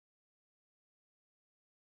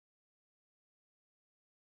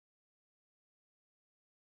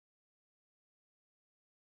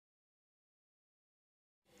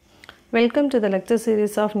Welcome to the lecture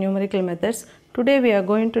series of numerical methods. Today we are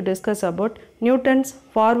going to discuss about Newton's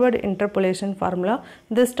forward interpolation formula.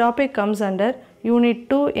 This topic comes under Unit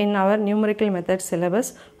 2 in our numerical methods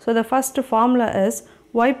syllabus. So the first formula is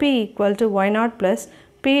yp equal to y0 plus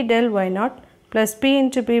p del y0 plus p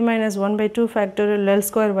into p minus 1 by 2 factorial del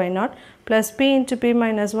square y0 plus p into p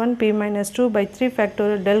minus 1 p minus 2 by 3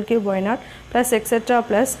 factorial del cube y0 plus etc.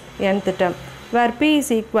 plus nth term, where p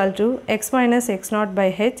is equal to x minus x0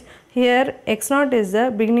 by h. Here x0 is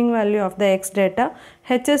the beginning value of the x data,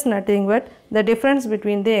 h is nothing but the difference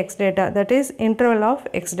between the x data, that is interval of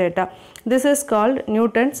x data. This is called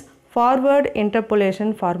Newton's forward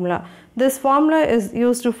interpolation formula. This formula is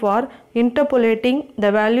used for interpolating the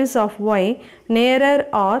values of y nearer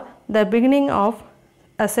or the beginning of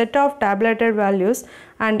a set of tabulated values,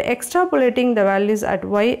 and extrapolating the values at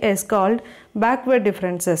y is called backward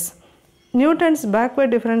differences. Newton's backward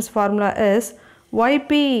difference formula is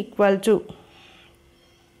yp equal to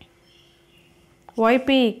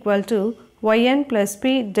yn plus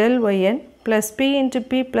p del yn plus p into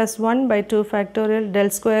p plus 1 by 2 factorial del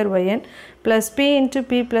square yn plus p into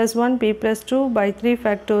p plus 1 p plus 2 by 3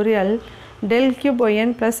 factorial del cube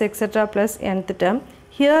yn plus etc. plus nth term.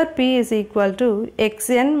 Here p is equal to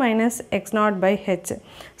xn minus x0 by h.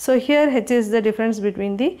 So here h is the difference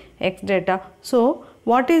between the x data. So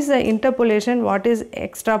what is the interpolation, what is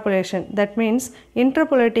extrapolation? That means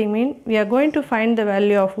interpolating means we are going to find the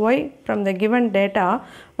value of y from the given data,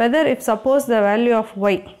 whether if suppose the value of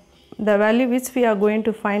y, the value which we are going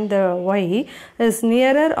to find the y is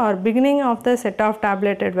nearer or beginning of the set of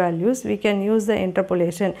tabulated values, we can use the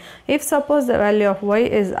interpolation. If suppose the value of y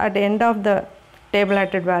is at the end of the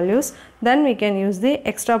tabulated values, then we can use the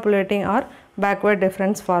extrapolating or backward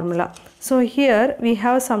difference formula. So here we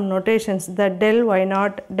have some notations, the del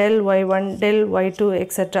y0, del y1, del y2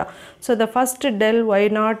 etc. So the first del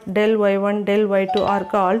y0, del y1, del y2 are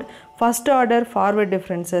called first order forward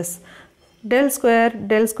differences. Del square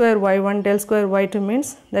y1, del square y2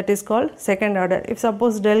 means that is called second order. If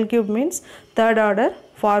suppose del cube means third order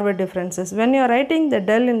forward differences. When you are writing the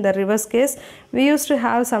del in the reverse case, we used to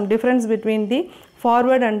have some difference between the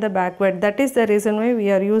forward and the backward. That is the reason why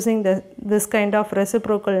we are using this kind of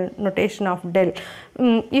reciprocal notation of del.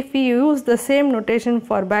 If we use the same notation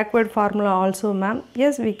for backward formula also, ma'am,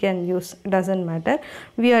 yes, we can use, doesn't matter.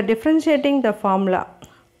 We are differentiating the formula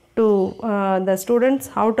to the students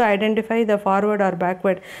how to identify the forward or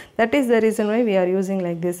backward. That is the reason why we are using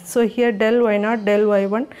like this. So here del y0, del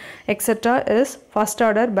y1 etc. is first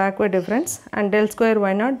order backward difference, and del square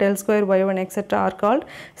y0, del square y1 etc. are called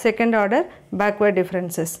second order backward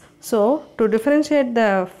differences. So to differentiate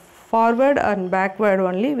the forward and backward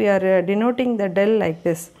only, we are denoting the del like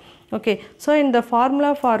this. Okay, so in the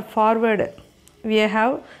formula for forward, we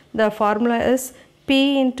have the formula is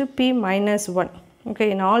p into p minus 1.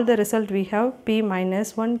 Okay, in all the result we have p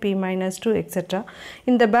minus 1, p minus 2 etc.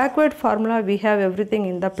 In the backward formula we have everything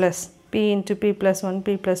in the plus, p into p plus 1,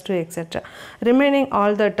 p plus 2 etc. Remaining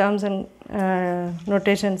all the terms and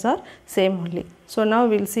notations are same only. So now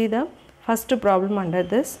we will see the first problem under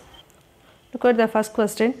this. Look at the first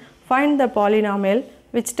question. Find the polynomial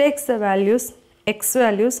which takes the values x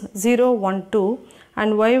values 0, 1, 2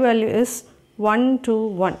 and y value is 1, 2,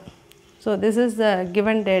 1. So this is the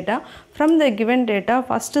given data. From the given data,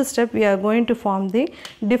 first step we are going to form the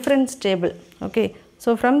difference table. Okay,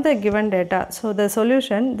 so from the given data, so the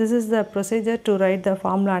solution, this is the procedure to write the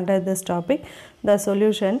formula under this topic. The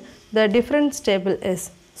solution, the difference table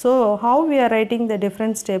is, so how we are writing the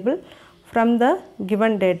difference table? From the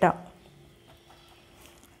given data,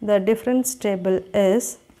 the difference table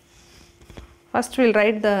is, first we will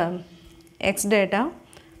write the x data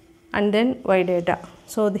and then y data.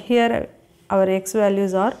 So here our x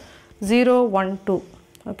values are 0, 1, 2.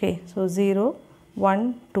 Okay, so 0,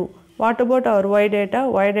 1, 2. What about our y data?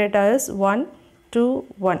 Y data is 1, 2,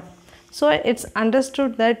 1. So it's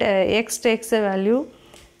understood that x takes the value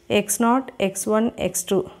x0, x1,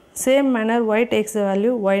 x2. Same manner y takes the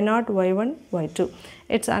value y0, y1, y2.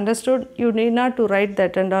 It's understood. You need not to write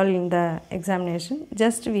that and all in the examination.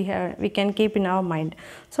 Just we can keep in our mind.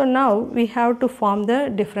 So now we have to form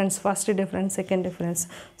the difference, first difference, second difference.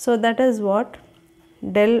 So that is what?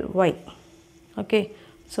 Del y. Okay.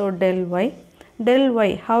 So del y. Del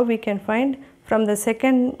y, how we can find? From the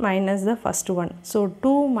second minus the first one. So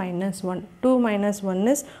 2 minus 1. 2 minus 1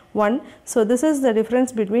 is 1. So this is the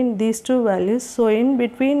difference between these two values. So in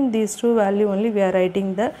between these two values only we are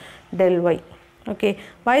writing the del y. Okay,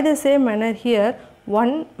 by the same manner here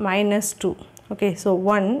 1 minus 2. Okay, so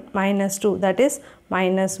 1 minus 2, that is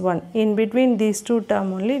minus 1. In between these two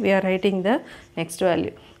terms only we are writing the next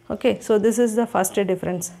value. Okay, so this is the first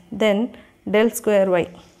difference. Then del square y.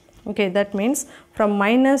 Okay, that means from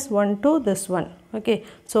minus 1 to this one. Okay,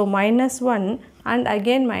 so minus 1 and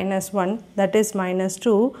again minus 1, that is minus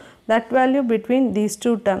 2, that value between these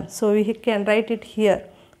two terms. So we can write it here.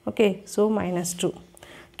 Okay, so minus 2.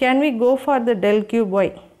 Can we go for the del cube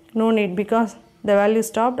y? No need, because the value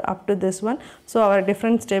stopped up to this one. So our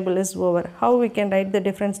difference table is over. How we can write the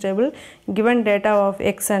difference table? Given data of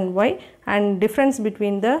x and y and difference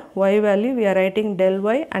between the y value, we are writing del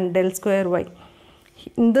y and del square y.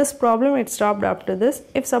 In this problem it stopped up to this.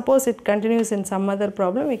 If suppose it continues in some other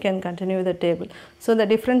problem, we can continue the table. So the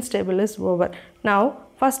difference table is over. Now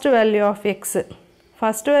first value of x.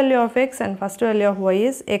 First value of x and first value of y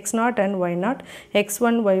is x0 and y0,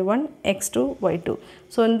 x1, y1, x2, y2.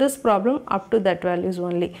 So in this problem up to that values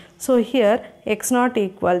only. So here x0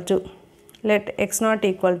 equal to, let x0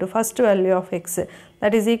 equal to first value of x,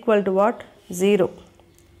 that is equal to what? 0.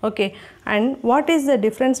 Okay, and what is the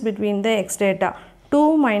difference between the x data?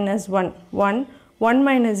 2 minus 1, 1, 1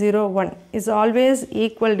 minus 0, 1 is always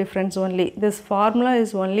equal difference only. This formula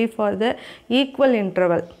is only for the equal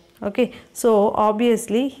interval. Okay, so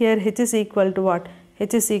obviously here h is equal to what?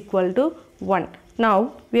 H is equal to 1.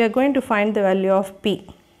 Now we are going to find the value of p.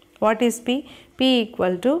 What is p? P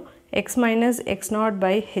equal to x minus x0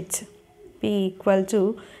 by h. P equal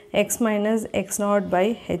to x minus x0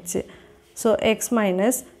 by h. So x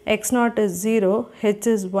minus x0 is 0, h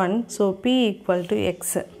is 1, so p equal to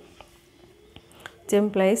x. Which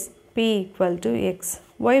implies p equal to x.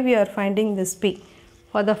 Why we are finding this p?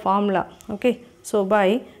 For the formula. Okay, so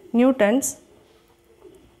by Newton's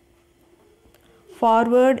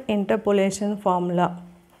forward interpolation formula.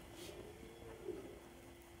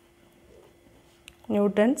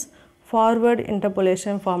 Newton's forward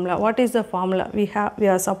interpolation formula. What is the formula? We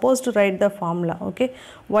are supposed to write the formula. Okay,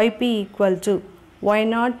 yp equal to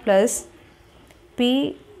y0 plus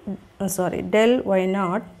del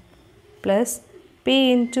y0 plus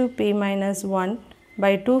p into p minus 1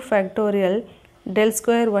 by 2 factorial del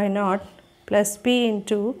square y0 plus p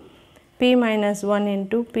into p minus 1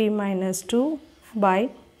 into p minus 2 by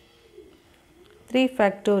 3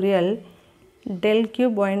 factorial del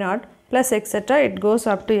cube y0 plus etc. It goes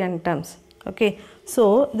up to n terms. Okay,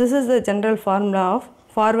 so this is the general formula of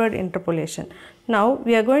forward interpolation. Now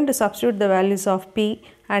we are going to substitute the values of p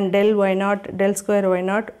and del y0, del square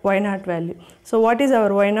y0, y0 value. So what is our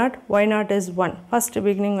y0? Y0 is 1, first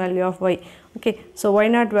beginning value of y. Okay, so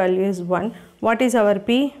y0 value is 1. What is our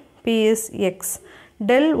p? P is x.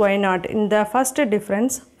 Del y0, in the first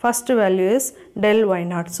difference, first value is del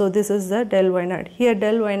y0. So this is the del y0. Here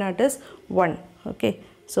del y0 is 1. Okay,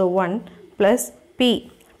 so 1 plus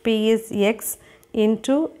p. P is x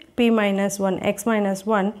into p minus 1, x minus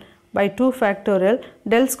 1 by 2 factorial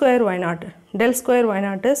del square y0. Del square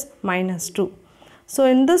y0 is minus 2. So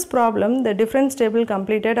in this problem, the difference table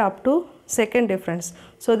completed up to second difference.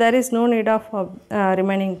 So there is no need of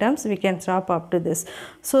remaining terms. We can stop up to this.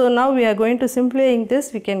 So now we are going to simplifying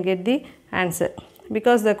this. We can get the answer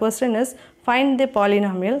because the question is find the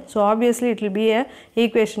polynomial. So obviously it will be a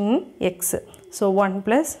equation in x. So 1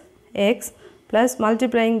 plus x plus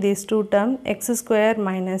multiplying these two terms x square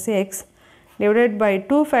minus x divided by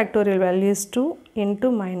 2 factorial value is 2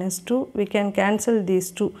 into minus 2. We can cancel these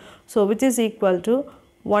two. So which is equal to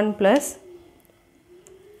 1 plus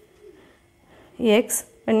x.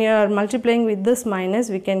 When you are multiplying with this minus,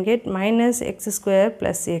 we can get minus x square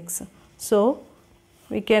plus x. So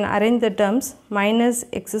we can arrange the terms minus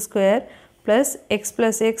x square plus x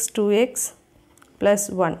 2x plus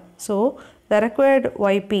 1. So the required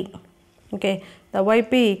yp, okay, the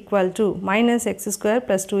yp equal to minus x square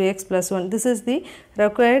plus 2x plus 1. This is the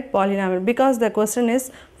required polynomial because the question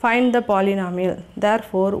is find the polynomial.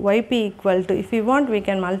 Therefore yp equal to, if you want we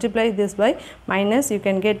can multiply this by minus, you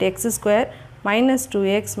can get x square minus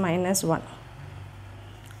 2x minus 1.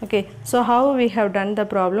 Okay, so how we have done the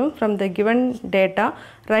problem? From the given data,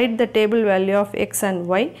 write the table value of x and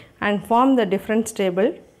y and form the difference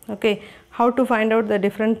table. Okay, how to find out the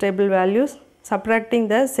different table values? Subtracting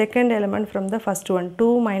the second element from the first one,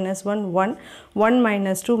 2 minus 1, 1, 1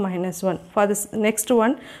 minus 2 minus 1. For this next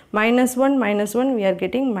one, minus 1 minus 1, we are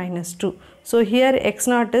getting minus 2. So here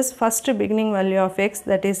x0 is first beginning value of x,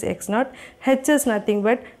 that is x0. H is nothing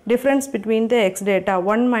but difference between the x data,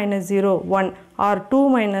 1 minus 0, 1 or 2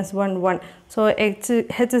 minus 1, 1. So h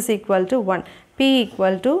is equal to 1. P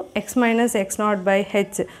equal to x minus x0 by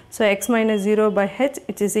h. So x minus 0 by h,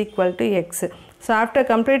 which is equal to x. So after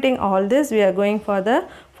completing all this, we are going for the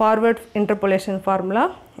forward interpolation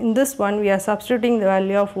formula. In this one, we are substituting the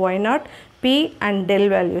value of y0, p and del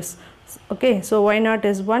values. Okay, so y0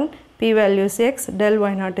 is 1, p value is x, del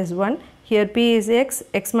y naught is 1. Here p is x,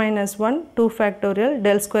 x minus 1, 2 factorial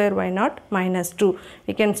del square y naught minus 2.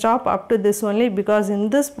 We can stop up to this only because in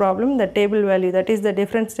this problem the table value, that is the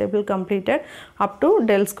difference table, completed up to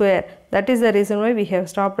del square. That is the reason why we have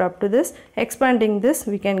stopped up to this. Expanding this,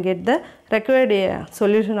 we can get the required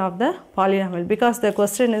solution of the polynomial, because the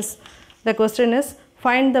question is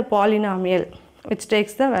find the polynomial which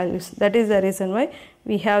takes the values. That is the reason why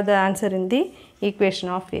we have the answer in the equation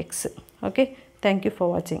of x. Okay, thank you for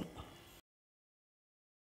watching.